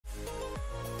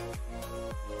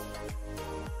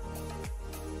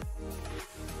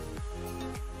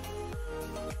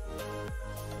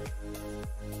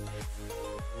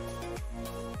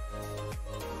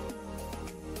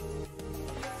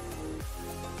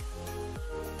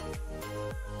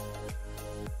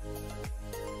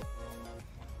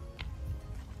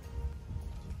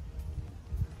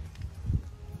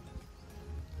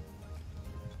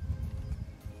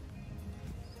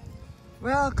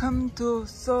Welcome to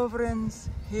Sovereign's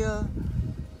Hill,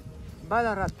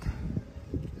 Ballarat.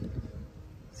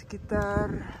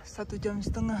 Sekitar 1,5 jam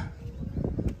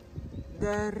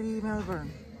dari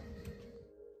Melbourne.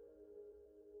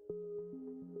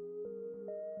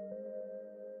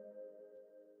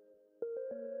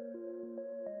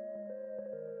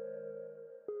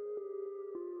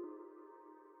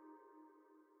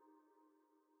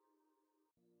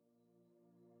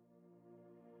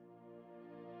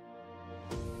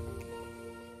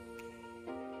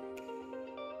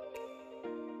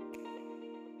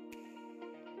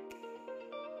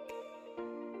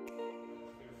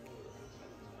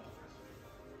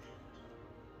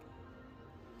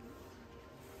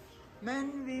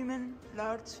 Men, women,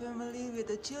 large family with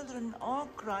the children all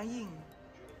crying.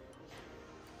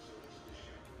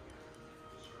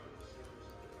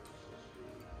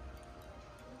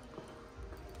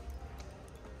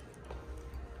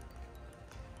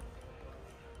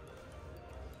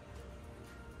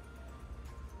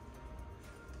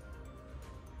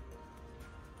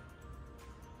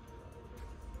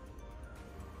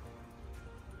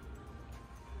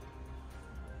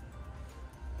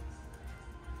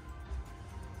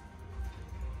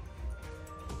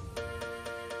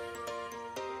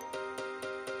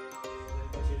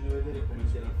 Vedere come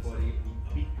tirano fuori i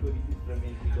piccoli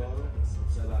frammenti d'oro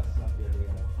dalla sabbia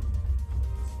nera.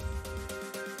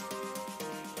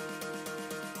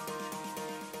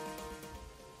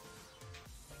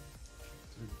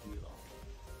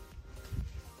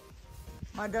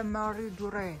 Madame Marie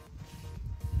Dure.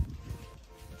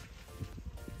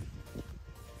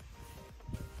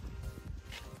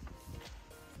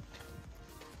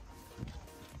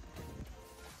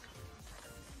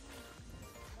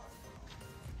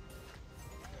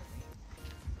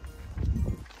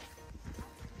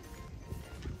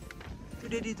 Itu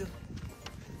dia itu.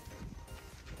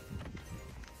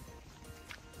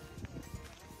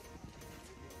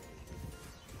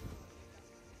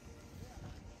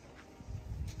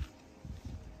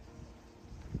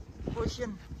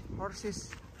 Ocean horses.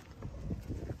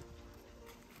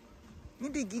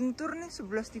 Ini digging tour nih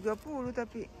 11.30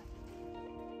 tapi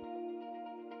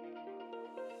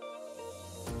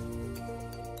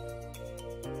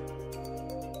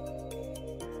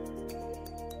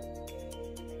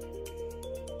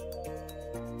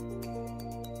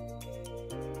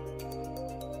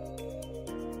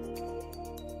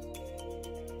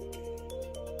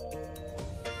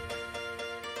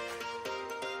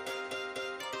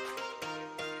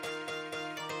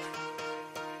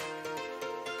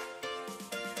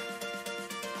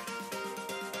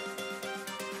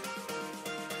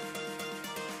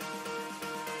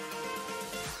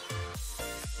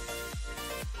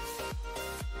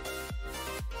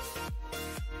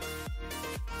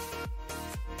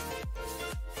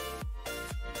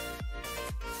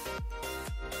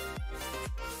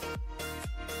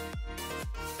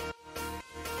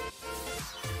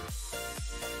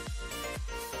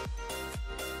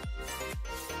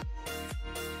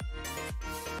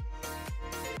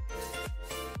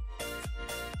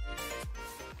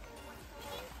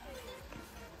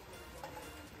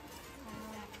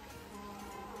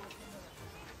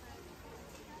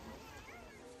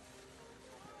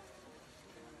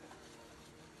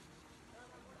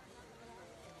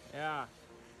ya.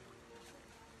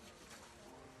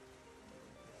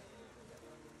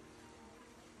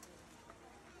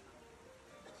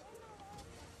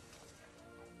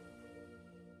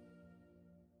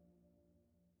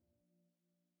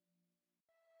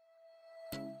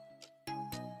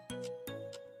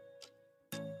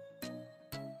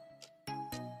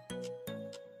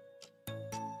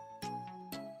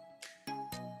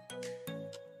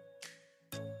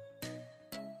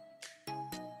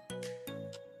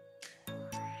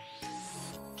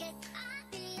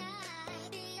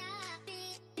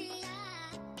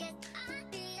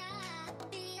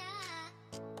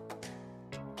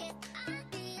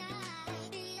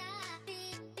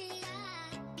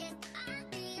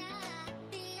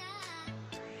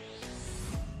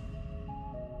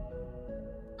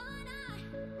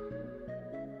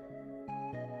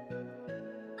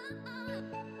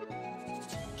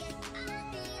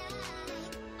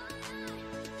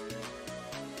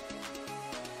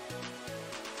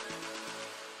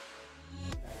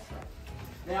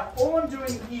 Now all I'm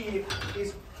doing here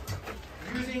is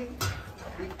using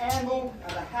the anvil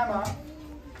and the hammer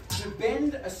to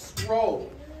bend a scroll.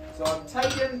 So I've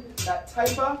taken that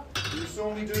taper that you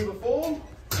saw me do before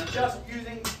and just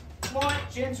using slight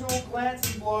gentle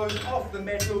glancing blows off the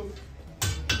metal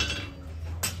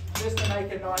just to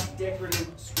make a nice decorative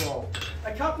scroll.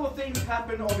 A couple of things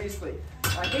happen obviously.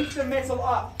 I heat the metal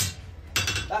up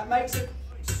That makes it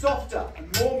softer and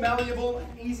more malleable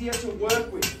and easier to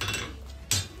work with.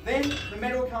 Then the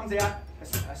metal comes out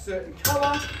a certain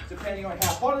colour, depending on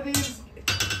how hot it is,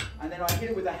 and then I hit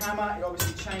it with a hammer, it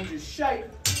obviously changes shape,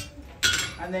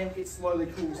 and then it slowly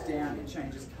cools down and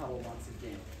changes colour once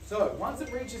again. So once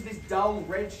it reaches this dull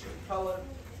red colour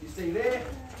you see there,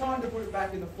 it's time to put it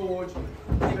back in the forge,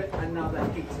 give it another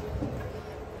heat.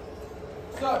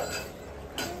 So,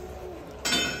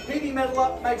 heating metal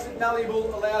up makes it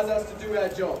malleable, allows us to do our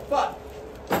job. But,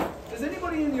 does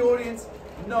anybody in the audience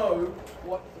know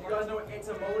what, you guys know what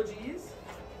etymology is?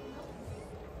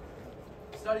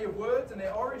 Study of words and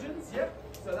their origins, yep.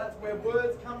 So that's where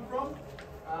words come from.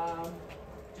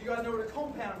 Do you guys know what a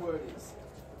compound word is?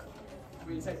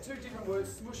 Where you take two different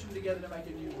words, smush them together to make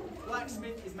a new word.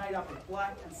 Blacksmith is made up of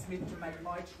black and smith to make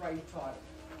my trade title.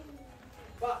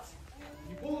 But,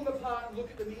 you pull them apart and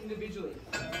look at them individually.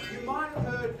 You might have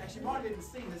heard, actually you might have even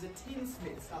seen, there's a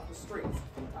tinsmiths up the streets.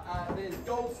 There's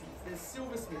goldsmiths, there's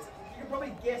silversmiths. You can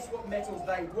probably guess what metals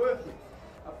they work with.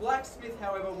 A blacksmith,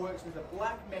 however, works with a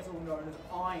black metal known as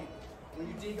iron. When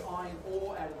you dig iron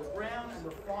ore out of the ground and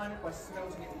refine it by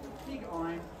smelting it into pig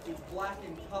iron, it's black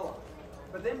in colour.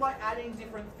 But then by adding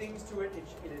different things to it, it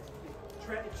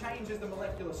changes the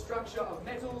molecular structure of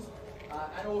metals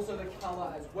and also the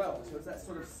colour as well. So it's that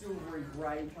sort of silvery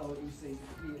grey colour that you see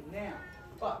here now.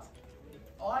 But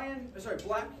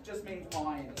black just means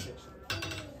iron essentially.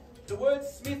 The word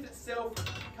smith itself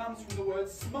comes from the word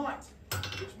smite,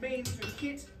 which means to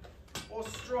hit or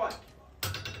strike.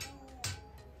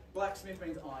 Blacksmith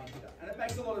means iron hitter. And it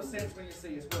makes a lot of sense when you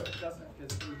see his work, doesn't it?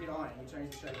 Because when you hit iron, you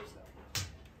change the shape of stuff.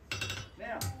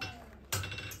 Now,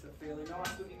 it's a fairly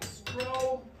nice looking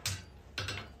scroll.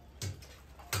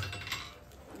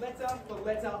 Letter for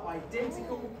letter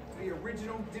identical to the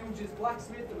original Dilger's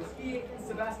blacksmith that was here in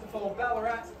Sebastopol,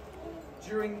 Ballarat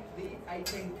during the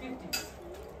 1850s.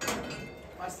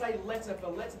 I say letter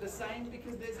for letter the same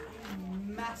because there's a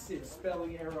massive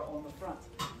spelling error on the front.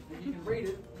 If you can read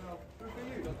it, well, good for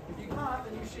you. If you can't,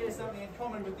 then you share something in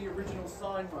common with the original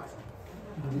sign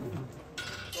writing.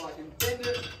 So I can bend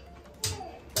it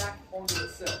back onto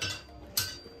itself.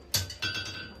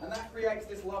 And that creates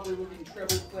this lovely looking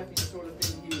treble clefty sort of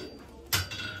thing here.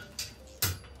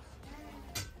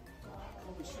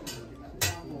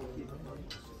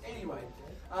 Anyway,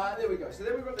 there we go. So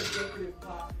then we've got the decorative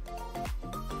part.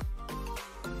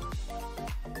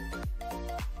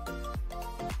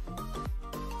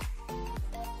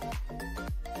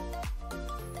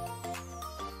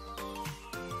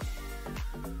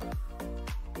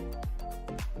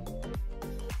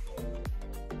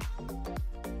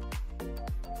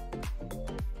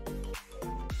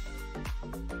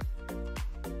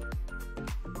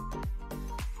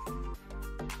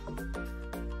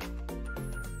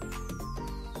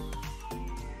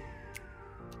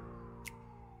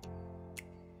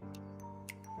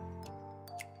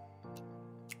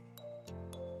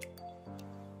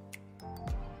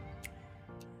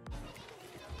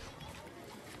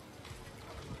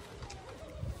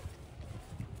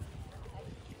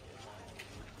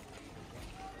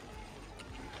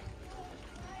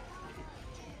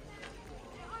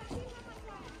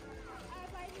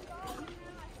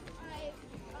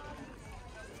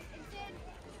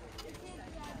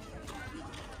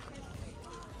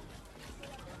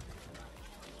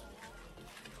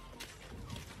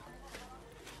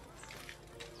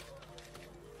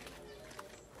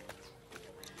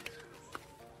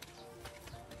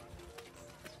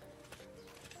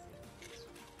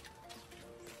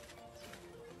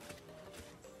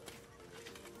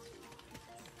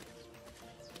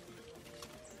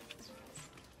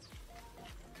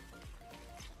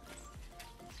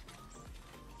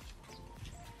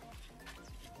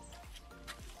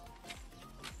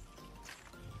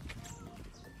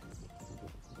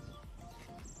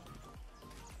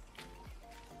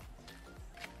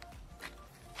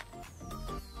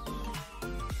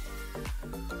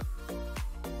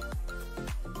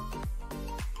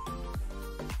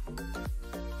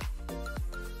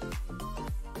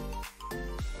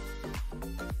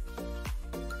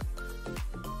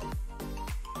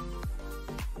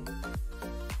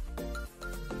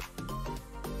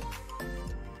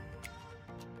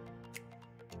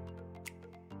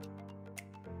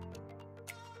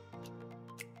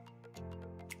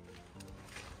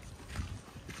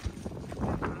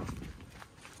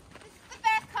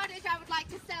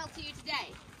 To you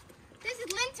today. This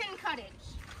is Linton Cottage.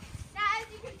 Now, as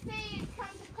you can see, it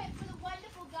comes equipped with a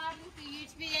wonderful garden for you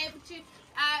to be able to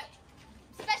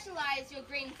specialise your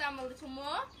green thumb a little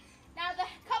more. Now, the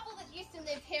couple that used to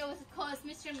live here was, of course,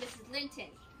 Mr. and Mrs.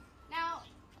 Linton. Now,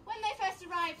 when they first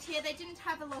arrived here, they didn't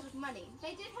have a lot of money.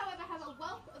 They did, however, have a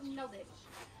wealth of knowledge.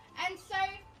 And so,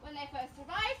 when they first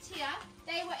arrived here,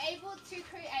 they were able to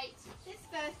create this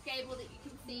first gable that you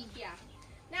can see here.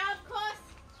 Now, of course,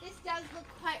 this does look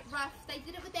quite rough. They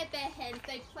did it with their bare hands.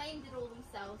 They planed it all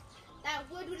themselves. That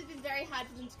wood would have been very hard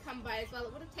for them to come by as well.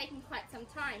 It would have taken quite some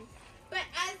time. But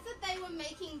as they were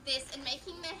making this and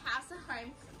making their house a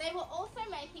home, they were also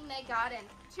making their garden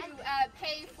to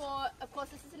pay for, of course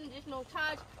this is an additional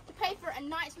charge, to pay for a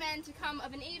nightman to come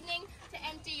of an evening to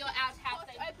empty your outhouse.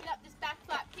 They opened up this back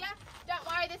flap here. Don't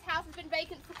worry, this house has been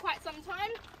vacant for quite some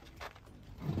time.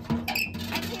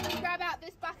 And he would grab out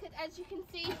this bucket, as you can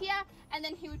see here, and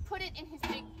then he would put it in his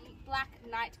big black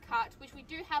night cart, which we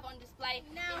do have on display.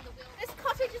 Now, this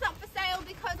cottage is up for sale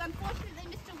because unfortunately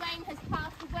Mr. Wayne has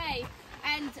passed away,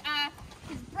 and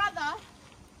his brother,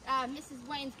 Mrs.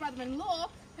 Wayne's brother-in-law,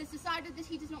 has decided that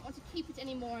he does not want to keep it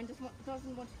anymore and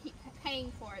doesn't want to keep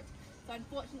paying for it. So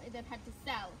unfortunately they've had to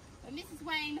sell. But Mrs.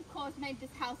 Wayne, of course, made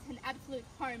this house an absolute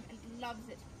home and loves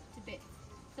it to bits.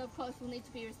 So of course we'll need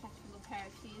to be respectful of her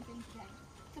if she is in today.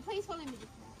 So please follow me this way.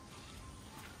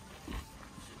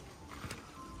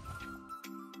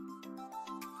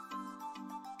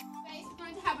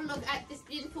 Have a look at this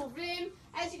beautiful room.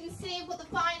 As you can see, we've got the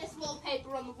finest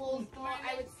wallpaper on the walls for,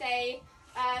 I would say,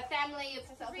 family of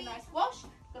yourself a nice wash.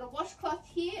 Got a washcloth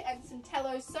here and some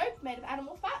tallow soap made of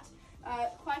animal fat.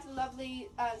 Quite a lovely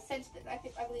scent that I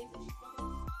believe that she's got.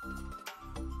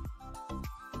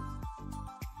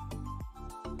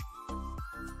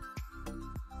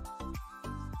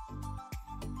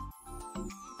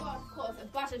 You've got, of course, a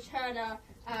butter churner.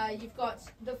 You've got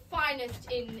the finest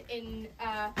in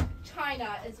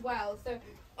China as well. So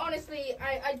honestly,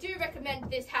 I do recommend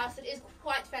this house. It is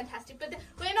quite fantastic. But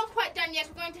we're not quite done yet.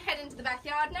 We're going to head into the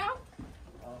backyard now.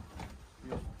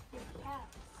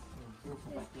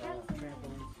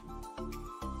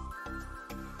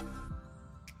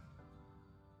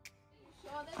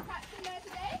 Sure there's cats in there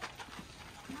today?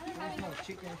 No,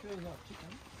 chicken. Sure there's not chicken.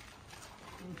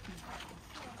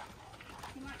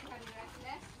 You might be having rats in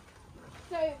there.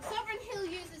 So Sovereign Hill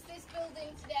uses this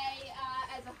building today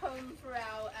as a home for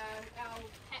our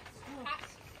pet cat,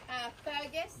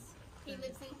 Fergus. He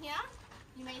lives in here.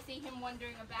 You may see him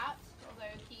wandering about,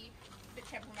 although he's a bit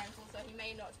temperamental, so he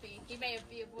may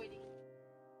be avoiding.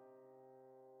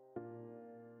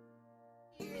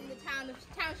 Here in the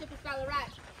township of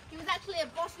Ballarat, he was actually a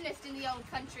botanist in the old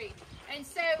country, and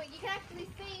so you can actually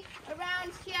see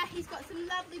around here he's got some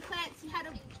lovely plants. He had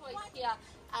a choice here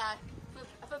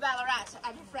for Ballarat,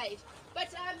 I'm afraid. But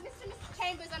Mr. and Mrs.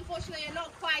 Chambers, unfortunately, are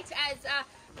not quite as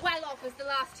well off as the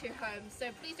last two homes,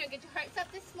 so please don't get your hopes up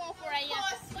this small for a... Of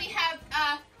course, we have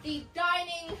the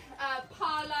dining,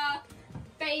 parlour,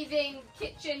 bathing,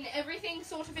 kitchen, everything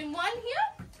sort of in one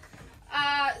here.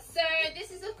 So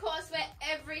this is, of course, where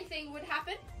everything would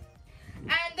happen.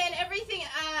 And then everything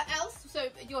else, so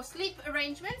your sleep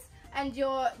arrangements and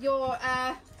your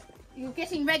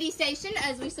getting ready station,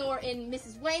 as we saw in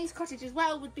Mrs. Wayne's cottage as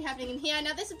well, would be happening in here.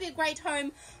 Now this would be a great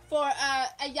home for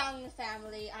a young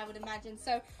family, I would imagine.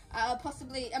 So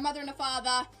possibly a mother and a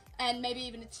father and maybe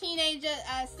even a teenager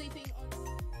sleeping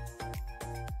on...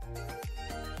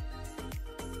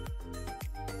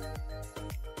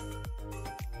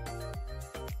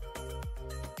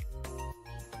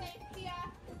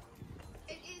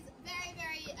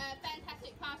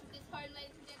 fantastic part of this home,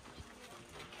 ladies and gentlemen.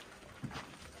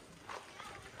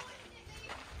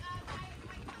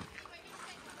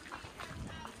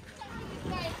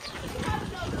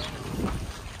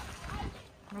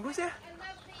 A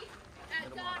lovely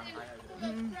garden full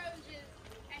of roses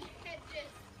and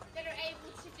hedges that are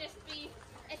able to just be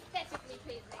aesthetically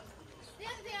pleasing. The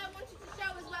other thing I wanted to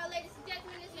show as well, ladies and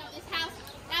gentlemen, is this house.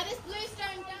 Now this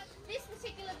bluestone, this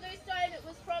particular bluestone, it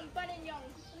was from Buninyong.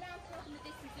 It's pronounced off in the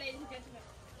distance, ladies and gentlemen.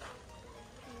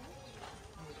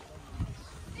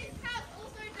 This house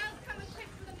also does come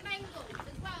equipped with a mangle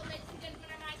as well, ladies and gentlemen,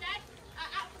 I might add.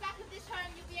 At the back of this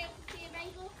home you'll be able to see a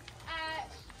mangle.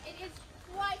 It is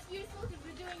quite useful if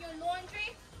you're doing your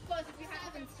laundry. Of course, if you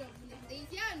have them, it's a little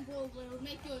easier and will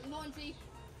make your laundry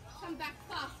come back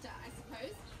faster, I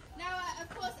suppose. Now, of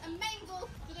course, a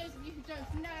mangle, for those of you who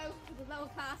don't know, for the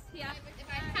lower class here, if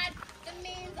I had the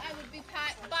means, I would be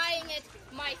buying it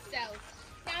myself.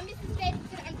 Now, Mrs.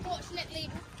 Davidson, unfortunately,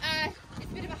 is a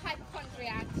bit of a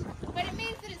hypochondriac, but it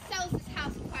means that it sells this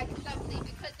house quite lovely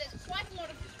because there's quite a lot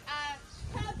of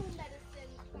herbal medicine.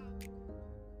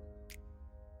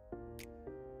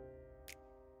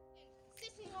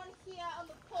 Sitting on here on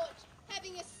the porch,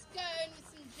 having a scone with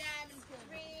some jam and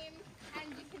cream, and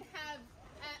you can have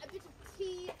a bit of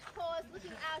tea, of course,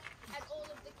 looking out at all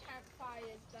of the campfires.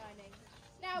 area is burning.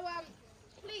 Now,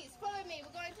 please follow me.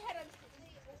 We're going to head on to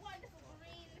the wonderful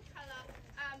green colour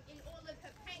in all of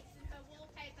her paints and her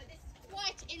wallpaper. This is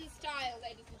quite in style,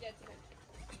 ladies and gentlemen.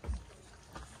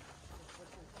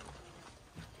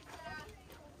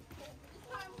 This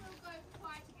time we'll go for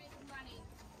quite a bit of money.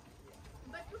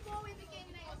 But before we begin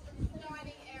this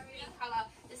dining area colour,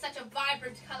 it's such a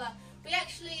vibrant colour. We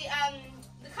actually,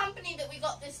 the company that we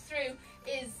got this through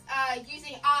is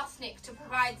using arsenic to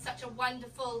provide such a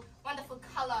wonderful, wonderful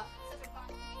colour. Of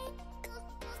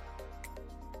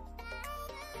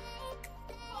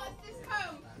course, this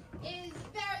home is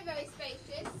very, very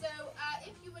spacious. So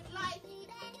if you would like,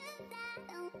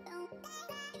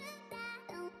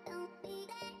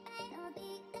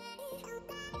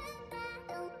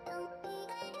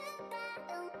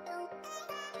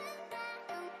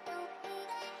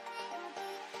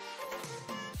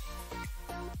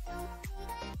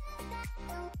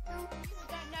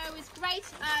 is great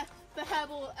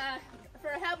for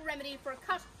a herbal remedy for a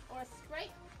cut or a scrape.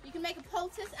 You can make a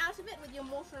poultice out of it with your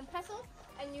mortar and pestle,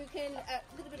 and you can a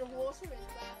little bit of water as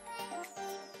well.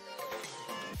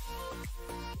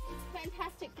 It's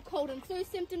fantastic for cold and flu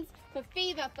symptoms, for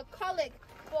fever, for colic,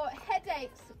 for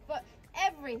headaches, for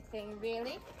everything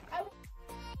really.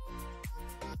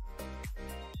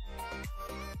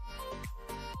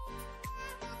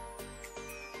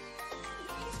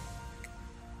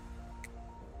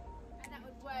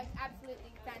 Works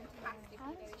absolutely fantastic.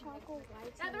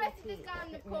 Now the rest of this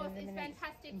garden, of course, is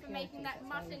fantastic for making that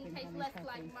mutton taste less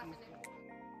like mutton.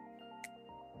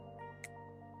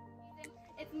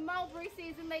 It's mulberry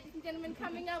season, ladies and gentlemen,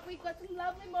 coming up. We've got some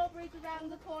lovely mulberries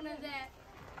around the corner there,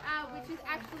 which is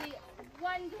actually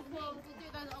wonderful. We'll do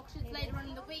those auctions later on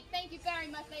in the week. Thank you very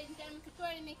much, ladies and gentlemen, for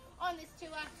joining me on this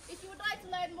tour. If you would like to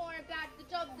learn more about the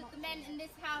jobs that the men in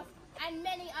this house and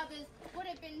many others would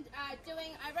have been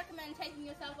doing, I recommend taking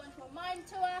yourself onto a mine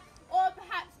tour, or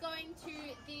perhaps going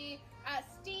to the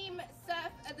steam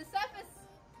surface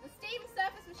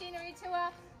machinery tour,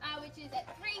 which is at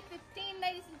 3:15,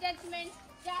 ladies and gentlemen,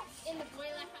 just in the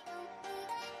boiler house.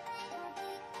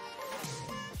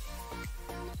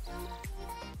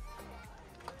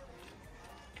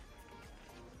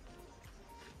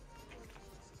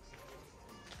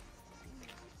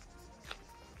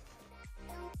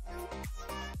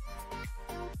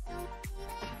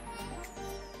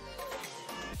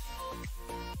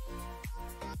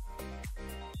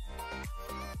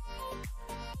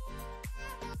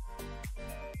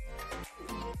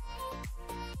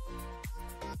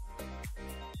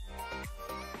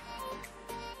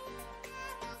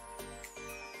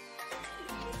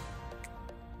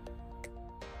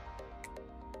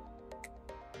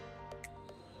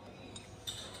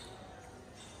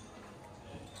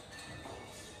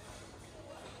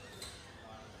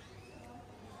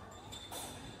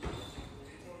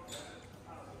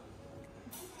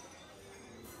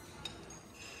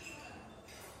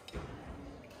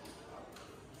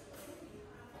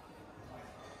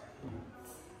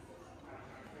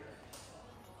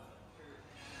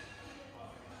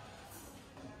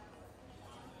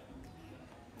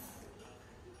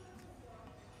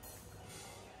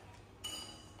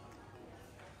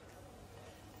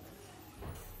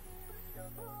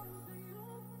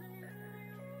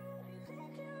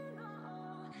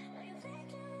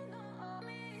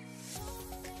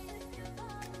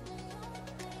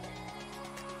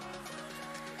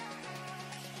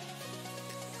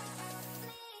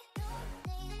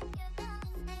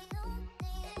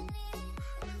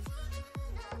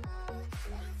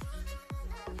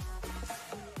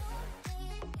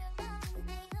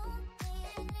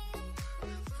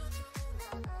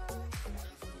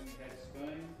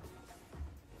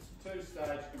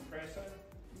 Two-stage compressor.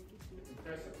 The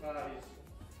compressor part is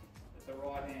at the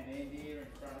right-hand end here in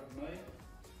front of me,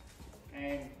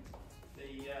 and the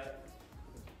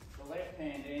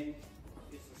left-hand end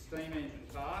is the steam engine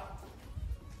part,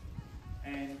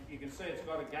 and you can see it's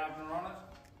got a governor on it.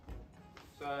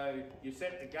 So you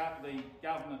set the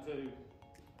governor to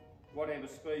whatever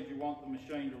speed you want the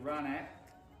machine to run at,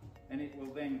 and it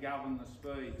will then govern the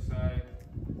speed. So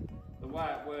the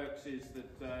way it works is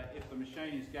that if the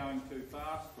machine is going too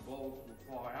fast, the balls will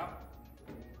fly up,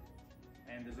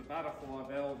 and there's a butterfly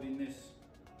valve in this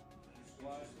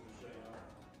display. So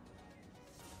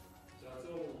it's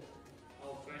all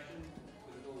old-fashioned,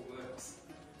 but it all works.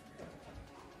 It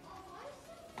won't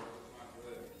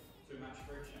work. Too much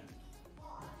friction.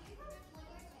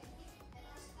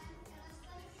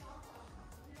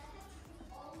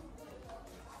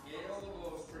 Yeah, all the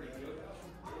balls pretty good.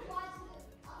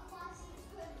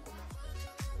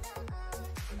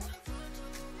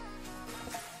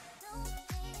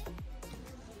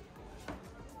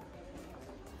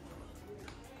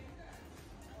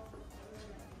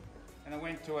 and I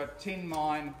went to a tin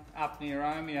mine up near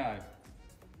Omeo.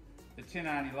 The tin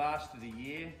only lasted a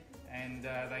year, and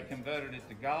they converted it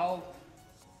to gold,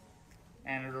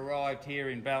 and it arrived here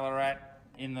in Ballarat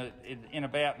in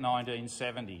about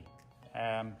 1970.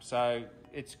 So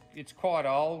it's quite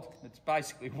old. It's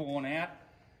basically worn out,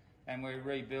 and we're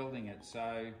rebuilding it.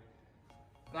 So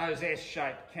those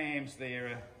S-shaped cams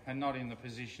there are not in the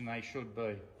position they should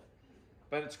be.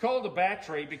 But it's called a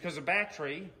battery because a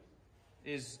battery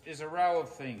is a row of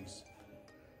things.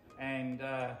 And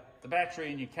the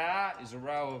battery in your car is a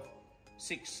row of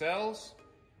 6 cells.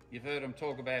 You've heard them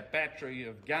talk about battery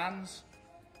of guns.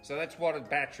 So that's what a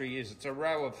battery is. It's a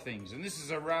row of things. And this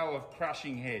is a row of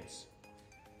crushing heads.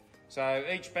 So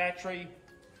each battery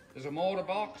is a mortar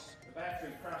box. The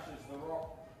battery crushes the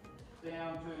rock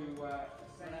down to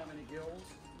how many gills?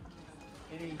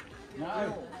 Any?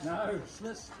 No, no.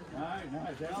 Smith? No,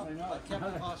 definitely not. Like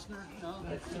Kevin Costner? No.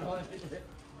 That's not it.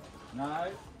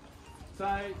 No.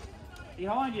 So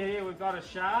behind you here we've got a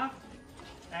shaft,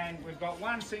 and we've got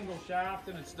one single shaft,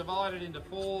 and it's divided into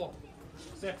 4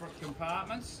 separate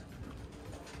compartments.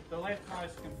 The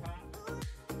leftmost compartment.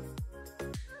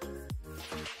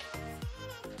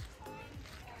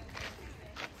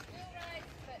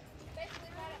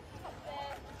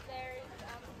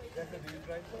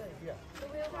 The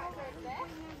wheelbarrow right there,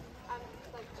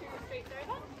 like 2 streets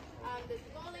over. There's a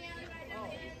bowling alley right down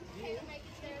the end. Can make it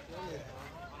there as well.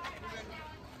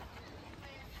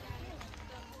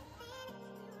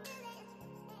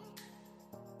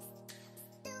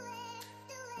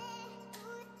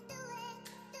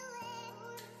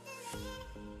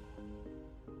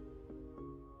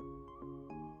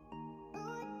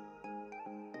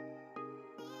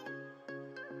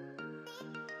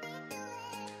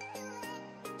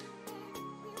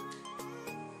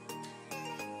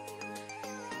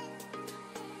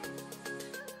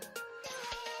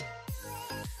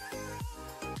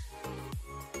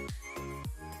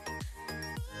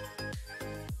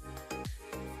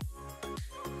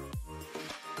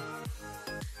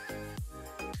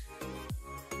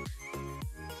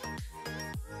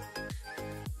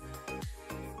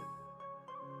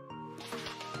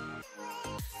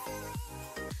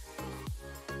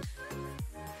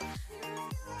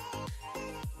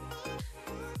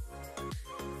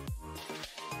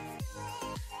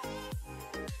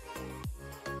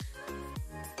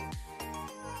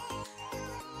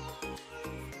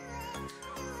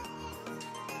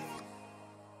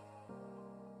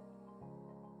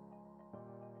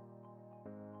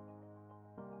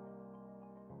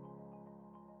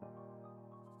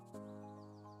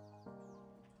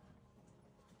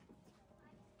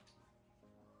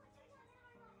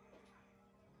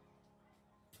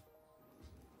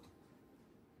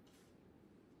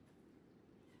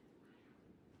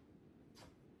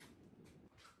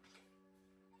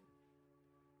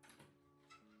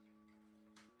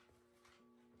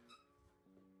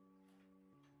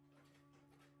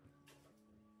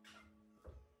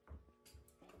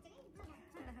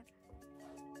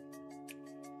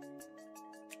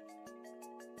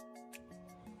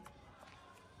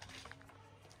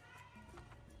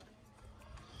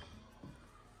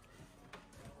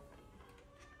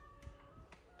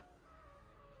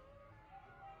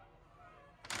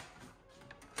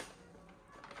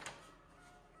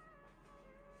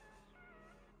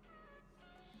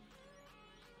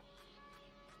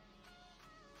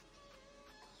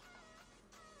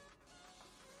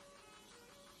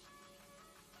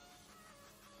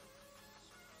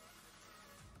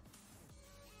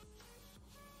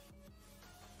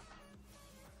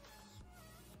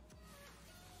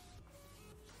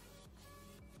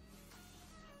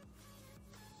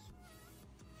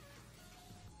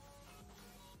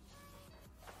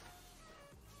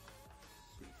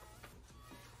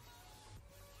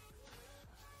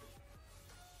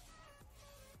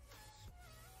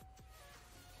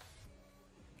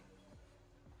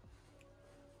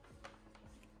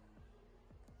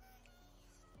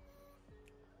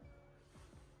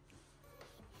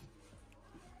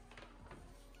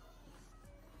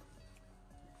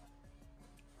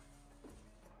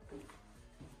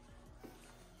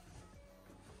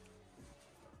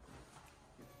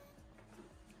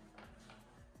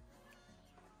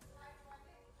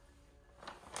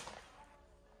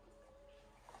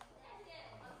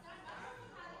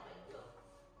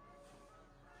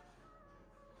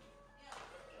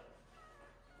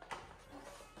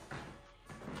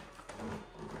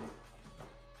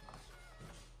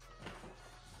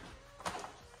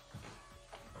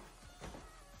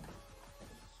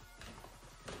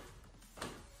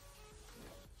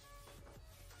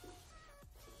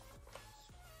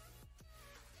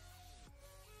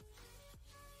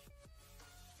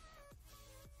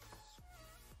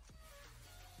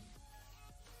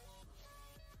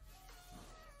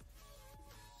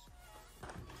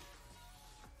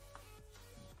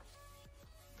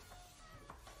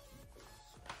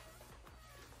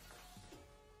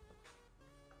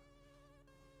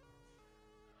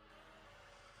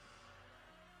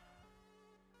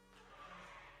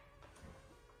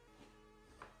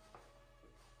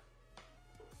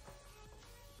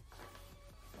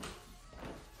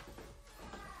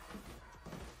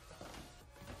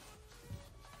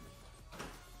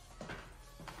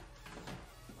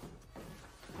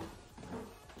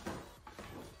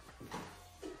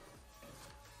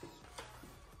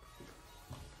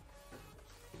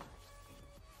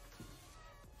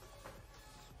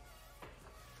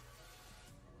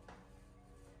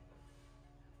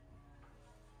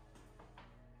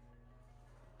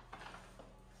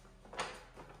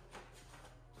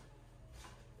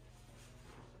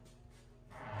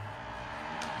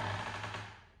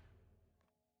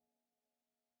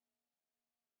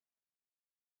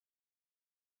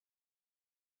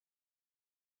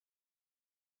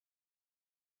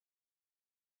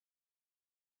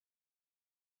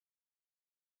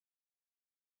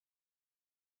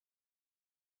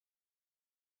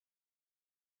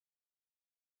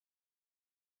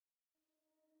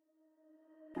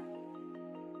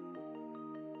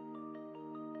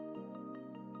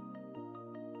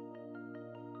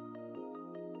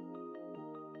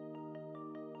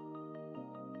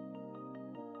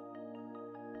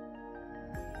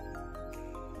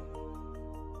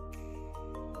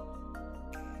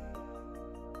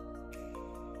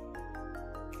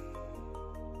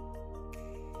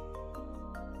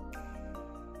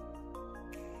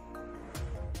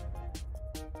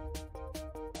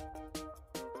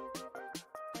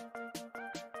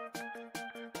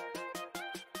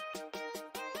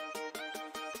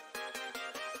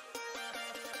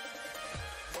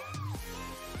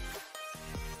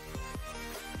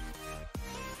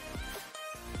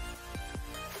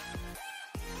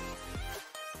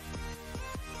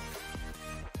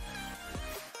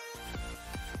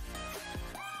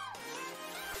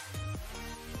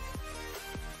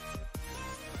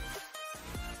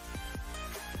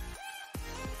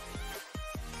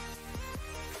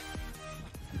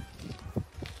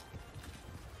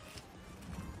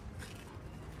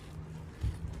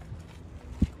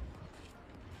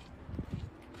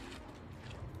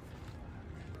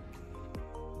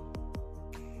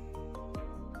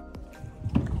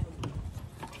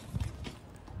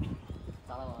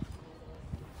 Salah bos.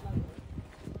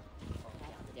 Oh,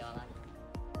 jangan kecewa lagi.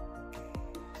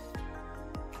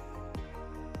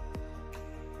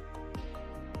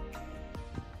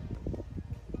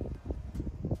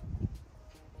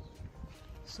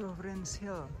 Sovereign's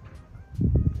Hill,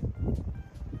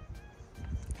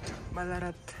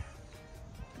 Ballarat,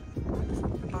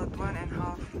 about 1.5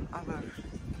 hours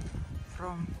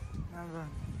from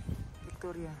Melbourne,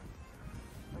 Victoria,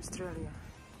 Australia.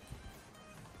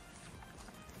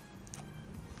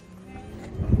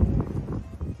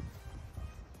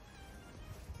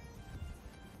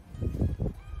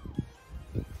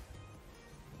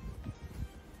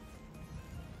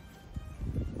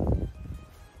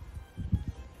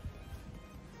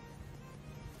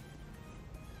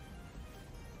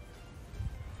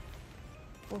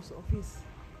 Post office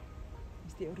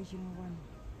is the original one.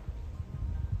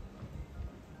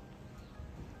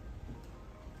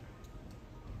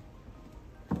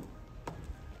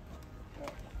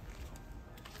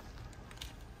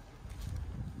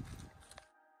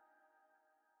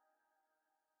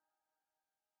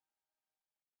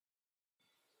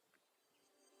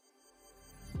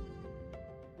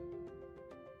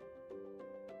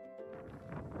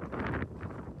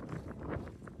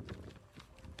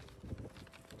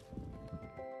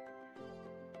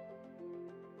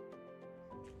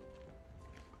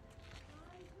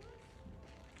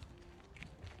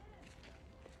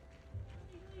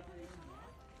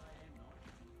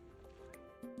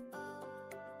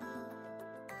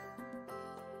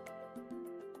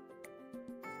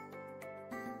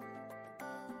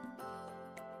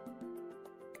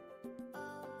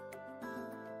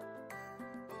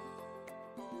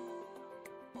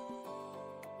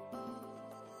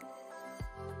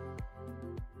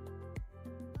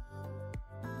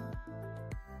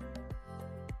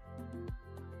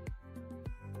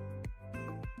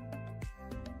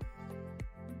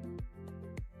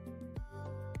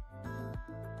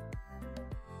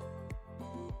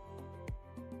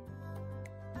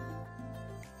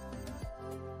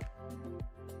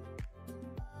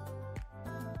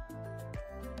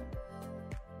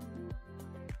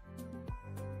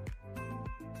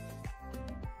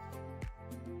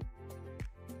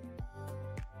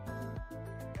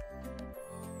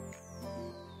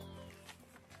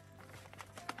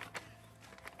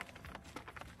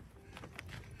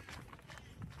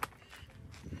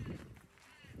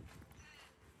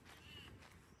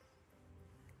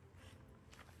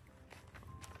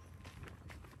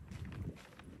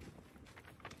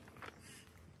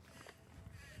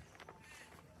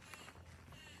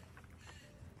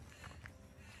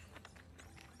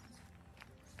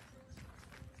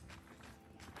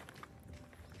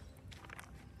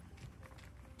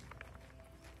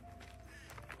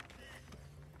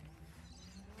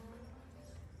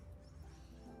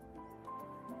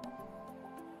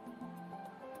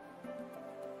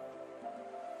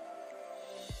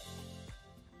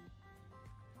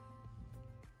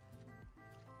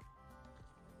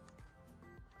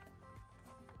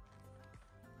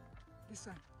 This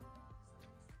one.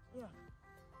 Yeah.